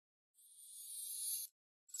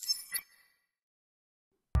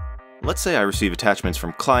Let's say I receive attachments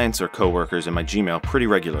from clients or coworkers in my Gmail pretty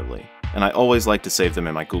regularly, and I always like to save them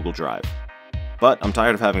in my Google Drive. But I'm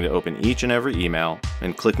tired of having to open each and every email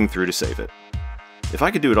and clicking through to save it. If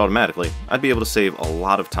I could do it automatically, I'd be able to save a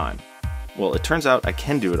lot of time. Well, it turns out I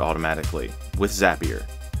can do it automatically with Zapier.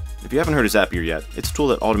 If you haven't heard of Zapier yet, it's a tool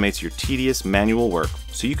that automates your tedious manual work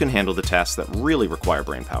so you can handle the tasks that really require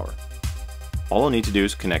brain power. All I'll need to do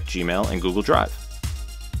is connect Gmail and Google Drive.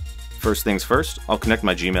 First things first, I'll connect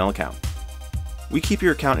my Gmail account. We keep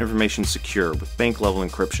your account information secure with bank-level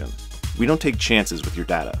encryption. We don't take chances with your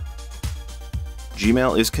data.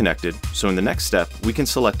 Gmail is connected, so in the next step, we can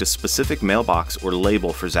select a specific mailbox or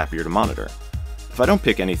label for Zapier to monitor. If I don't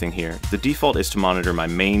pick anything here, the default is to monitor my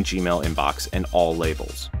main Gmail inbox and all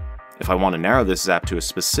labels. If I want to narrow this zap to a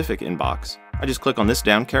specific inbox, I just click on this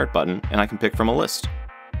down caret button and I can pick from a list.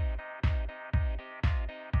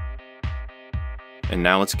 And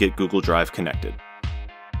now let's get Google Drive connected.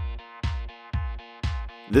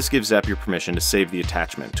 This gives Zapier permission to save the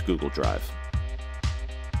attachment to Google Drive.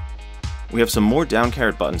 We have some more down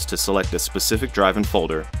caret buttons to select a specific drive and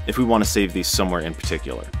folder if we want to save these somewhere in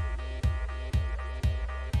particular.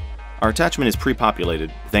 Our attachment is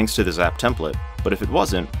pre-populated thanks to the Zap template, but if it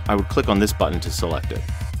wasn't, I would click on this button to select it.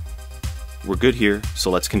 We're good here, so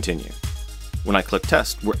let's continue. When I click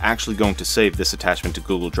Test, we're actually going to save this attachment to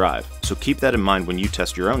Google Drive, so keep that in mind when you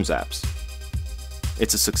test your own Zaps.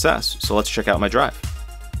 It's a success, so let's check out my drive.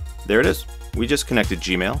 There it is. We just connected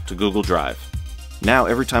Gmail to Google Drive. Now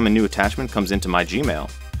every time a new attachment comes into my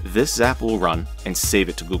Gmail, this Zap will run and save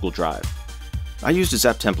it to Google Drive. I used a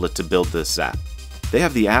Zap template to build this Zap. They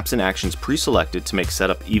have the apps and actions pre-selected to make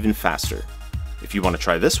setup even faster. If you want to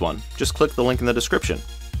try this one, just click the link in the description.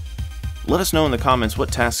 Let us know in the comments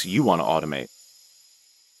what tasks you want to automate.